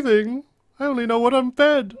know everything. I only know what I'm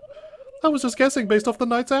fed. I was just guessing based off the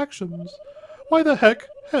knight's actions. Why the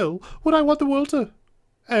hell, would I want the world to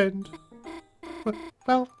end?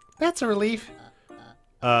 Well, that's a relief.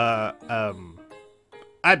 I'm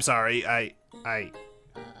sorry,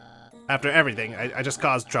 after everything, I just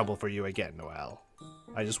caused trouble for you again, Noelle.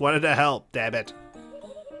 I just wanted to help, damn it.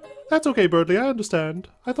 That's okay, Birdley, I understand.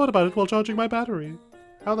 I thought about it while charging my battery.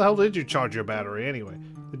 How the hell did you charge your battery, anyway?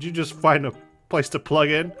 Did you just find a place to plug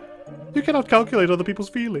in? You cannot calculate other people's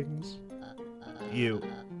feelings. You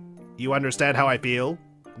understand how I feel?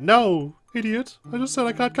 No, idiot. I just said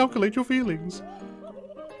I can't calculate your feelings.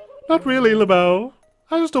 Not really, Lamau.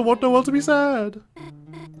 I just don't want Noelle to be sad.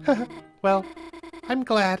 Well, I'm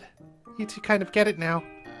glad. You two kind of get it now.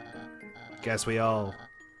 Guess we all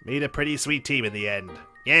made a pretty sweet team in the end.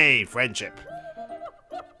 Yay, friendship.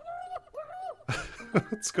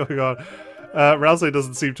 What's going on? Ralsei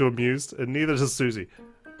doesn't seem too amused, and neither does Susie.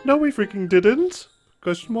 No, we freaking didn't?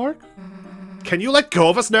 Question mark? Can you let go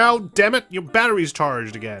of us now? Damn it, your battery's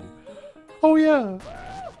charged again. Oh yeah.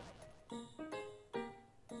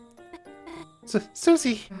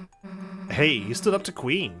 Susie. Hey, you stood up to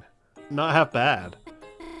Queen. Not half bad.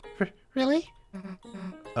 Really?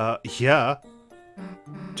 Yeah.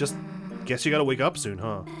 Just guess you gotta wake up soon,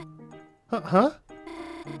 huh? Huh?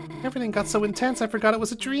 Everything got so intense I forgot it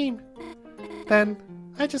was a dream. Then,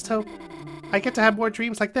 I just hope I get to have more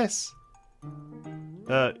dreams like this.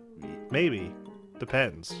 Maybe.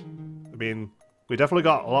 Depends. I mean, we definitely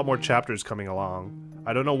got a lot more chapters coming along.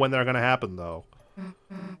 I don't know when they're gonna happen, though.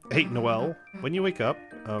 Hey, Noelle, when you wake up,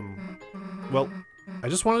 well, I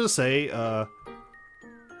just wanted to say,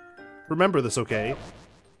 remember this, okay?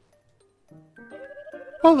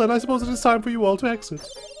 Well then, I suppose it is time for you all to exit.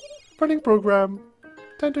 Running program,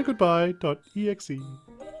 tendergoodbye.exe.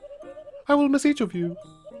 I will miss each of you.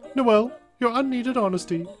 Noelle, your unneeded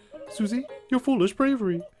honesty. Susie, your foolish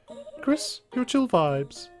bravery. Kris, your chill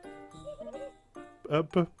vibes.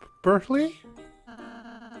 Berkeley?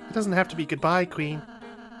 It doesn't have to be goodbye, Queen.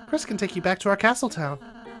 Kris can take you back to our castle town.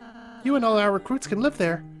 You and all our recruits can live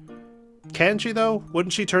there. Can she, though?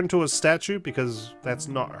 Wouldn't she turn to a statue because that's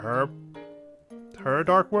not her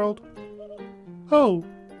dark world? Oh.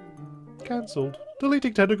 Cancelled.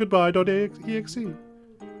 Deleting tendergoodbye.exe.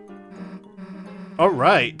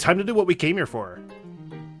 Alright, time to do what we came here for.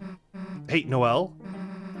 Hey, Noelle,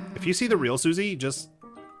 if you see the real Susie, just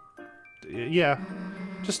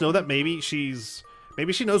know that maybe she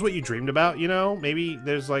knows what you dreamed about, you know? Maybe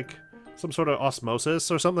there's like some sort of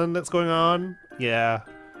osmosis or something that's going on. Yeah.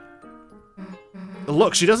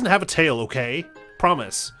 Look, she doesn't have a tail, okay?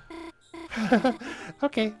 Promise.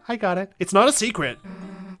 Okay, I got it. It's not a secret.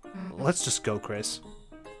 Let's just go, Kris.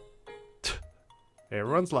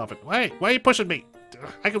 Everyone's laughing. Why are you pushing me?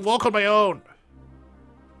 I can walk on my own.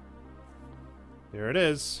 There it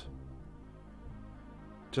is.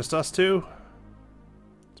 Just us two.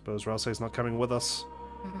 Suppose Ralsei's not coming with us.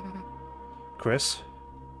 Kris?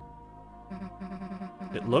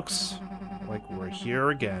 It looks like we're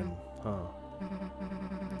here again, huh?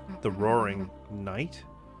 The roaring night?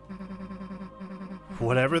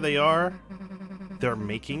 whatever they are, they're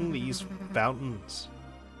making these fountains.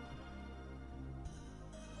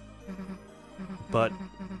 But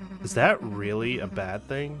is that really a bad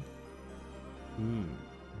thing?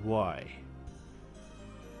 Why?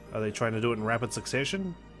 Are they trying to do it in rapid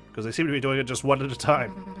succession? Because they seem to be doing it just one at a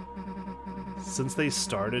time. Since they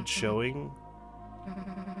started showing,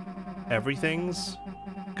 everything's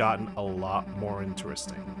gotten a lot more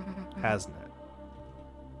interesting, hasn't it?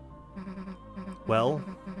 Well,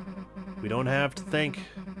 we don't have to think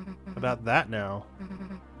about that now.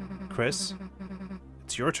 Kris,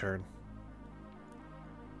 it's your turn.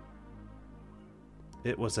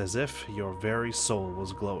 It was as if your very soul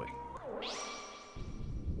was glowing.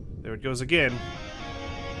 There it goes again.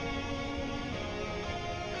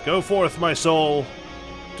 Go forth, my soul.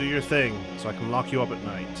 Do your thing, so I can lock you up at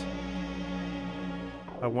night.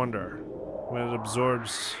 I wonder, when it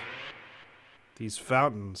absorbs these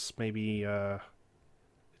fountains, maybe it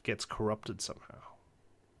gets corrupted somehow.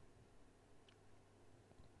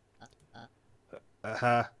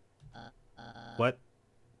 What?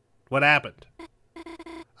 What happened?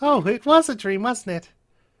 Oh, it was a dream, wasn't it?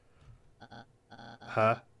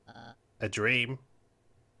 Huh? A dream?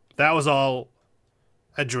 That was all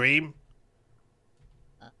a dream?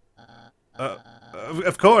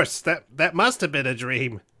 Of course, that must have been a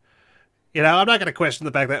dream. You know, I'm not going to question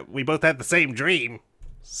the fact that we both had the same dream,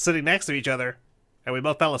 sitting next to each other, and we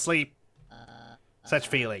both fell asleep. Such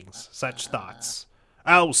feelings, such thoughts.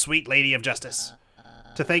 Oh, sweet lady of justice.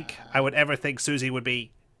 To think I would ever think Susie would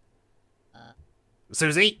be...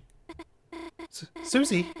 Susie?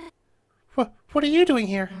 Susie? What are you doing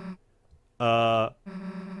here?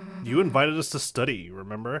 You invited us to study,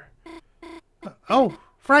 remember? Oh,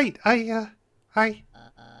 right,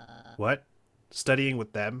 What? Studying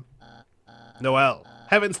with them? Noelle,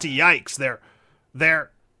 heavens to yikes,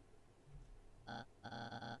 they're...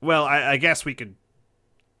 Well, I guess we could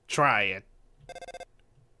try it.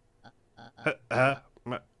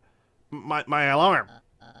 My alarm.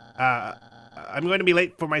 I'm going to be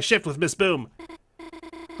late for my shift with Miss Boom.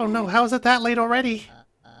 Oh no, how is it that late already?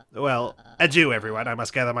 Well, adieu, everyone. I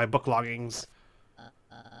must gather my book longings.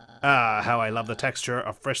 Ah, how I love the texture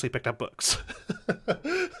of freshly picked up books.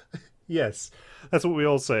 Yes, that's what we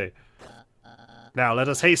all say. Now, let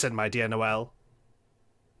us hasten, my dear Noelle.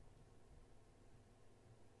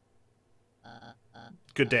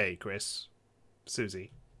 Good day, Kris.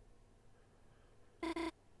 Susie.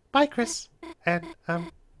 Bye, Kris. And,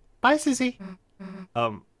 bye, Susie.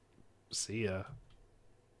 See ya.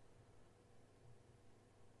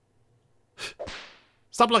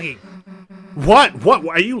 Stop looking! What? What?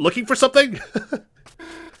 Are you looking for something?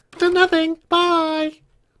 Nothing. Bye.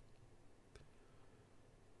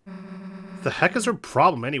 The heck is her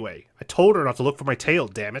problem anyway? I told her not to look for my tail,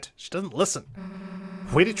 damn it. She doesn't listen.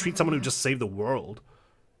 Way to treat someone who just saved the world.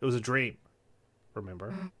 It was a dream.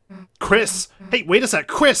 Remember? Kris! Hey, wait a sec,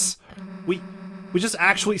 Kris! We just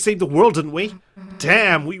actually saved the world, didn't we?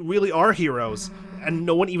 Damn, we really are heroes. And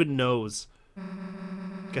no one even knows.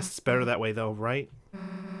 Guess it's better that way though, right?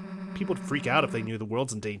 People would freak out if they knew the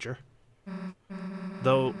world's in danger.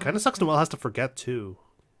 Though, kinda sucks Noelle has to forget too.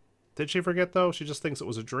 Did she forget though? She just thinks it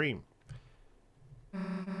was a dream.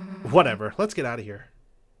 Whatever, let's get out of here.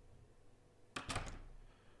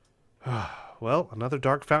 Well, another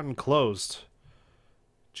dark fountain closed.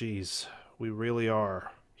 Jeez, we really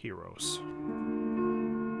are heroes.